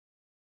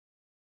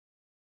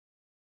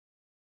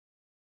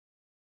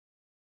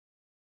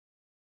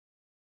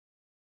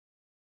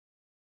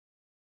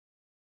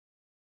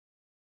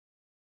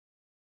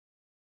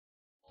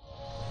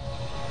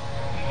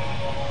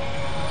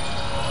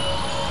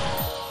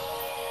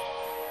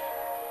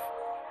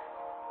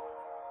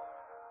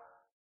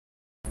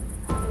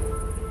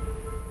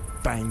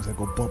things that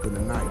go bump in the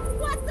night.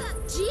 What the?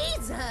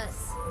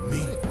 Jesus!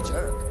 Me.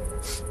 Jerk.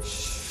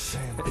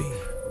 Sam B.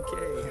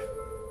 Okay.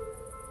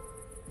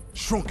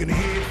 Shrunken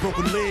head,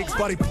 broken legs,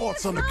 body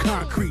parts on the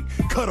concrete.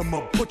 Cut 'em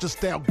up, butcher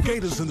style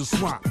gators in the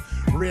swamp.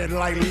 Red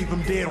light, leave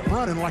 'em dead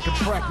running like a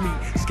track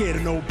meet. Scared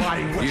of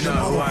nobody. You know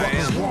who I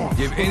am.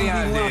 Give any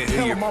idea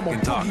who you're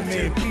fucking talking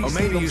to. Or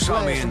maybe you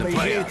saw me in the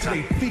playoffs.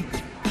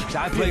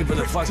 I played for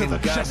the fucking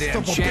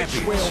goddamn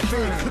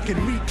champions.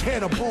 Cooking meat,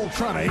 cannibal,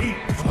 trying to eat.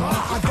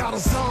 I got a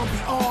zombie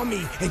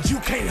army, and you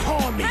can't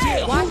harm me.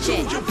 Hey, watch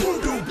it. You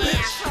voodoo,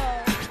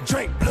 bitch.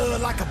 Drink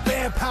blood like a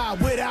vampire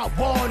without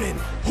warning.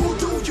 Who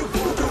do you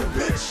voodoo,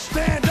 bitch?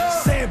 Stand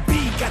up. Sam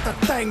B got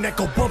the thing that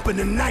go bump in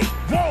the night.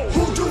 Whoa.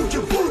 Who do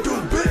you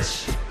voodoo,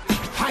 bitch?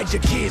 Hide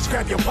your kids,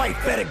 grab your wife,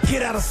 better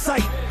get out of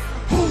sight.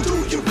 Who do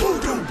you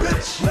voodoo,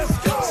 bitch? Let's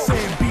go.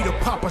 Sam B to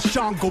Papa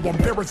Shango, I'm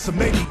buried some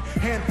maybe.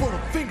 Handful of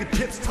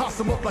fingertips, toss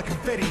them up like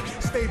confetti.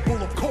 Stay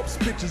full of corpse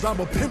bitches, I'm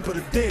a pimp of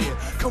the dead.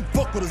 Come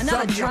fuck with a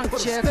Another zombie, I drunk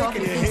put a jerk stake off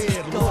in your against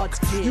head.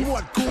 God's Look, gift. you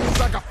want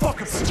ghouls, I got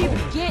fucking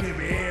Stupid git.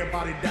 Maybe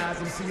everybody dies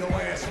and see your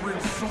ass real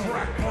soon.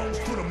 Crack bones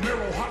to the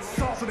mirror, hot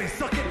sauce and they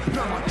suck it.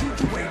 Now my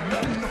juju ain't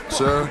nothing to fuck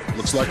Sir, with.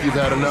 looks like you've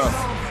had enough.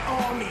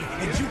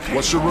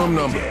 What's your room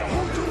number?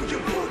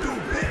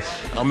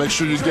 I'll make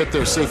sure you get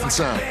there safe and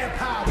sound.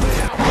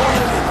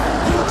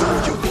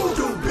 You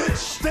voodoo, bitch.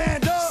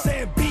 Stand up.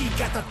 Sam B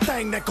got the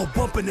thing that go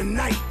bump in the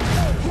night.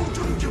 Who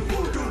do you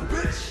voodoo,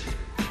 bitch?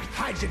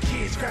 Hide your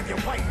kids, grab your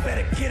wife,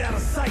 better get out of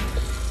sight.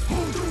 Who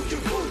do you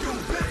voodoo,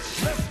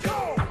 bitch? Let's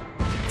go.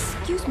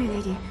 Excuse me,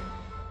 lady.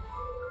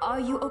 Are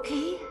you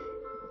okay?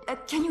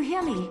 Can you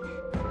hear me?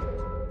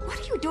 What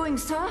are you doing,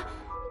 sir?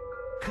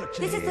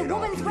 This is the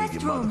woman's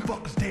restroom.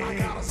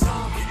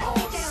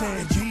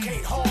 Sam B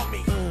can't harm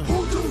me.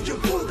 Who do you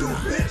voodoo,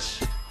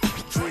 bitch?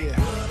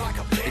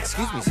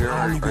 Excuse me, sir.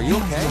 Are you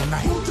okay?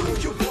 Who do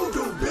you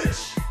voodoo,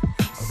 bitch?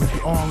 I rip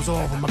your arms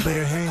off with my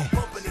bare hand.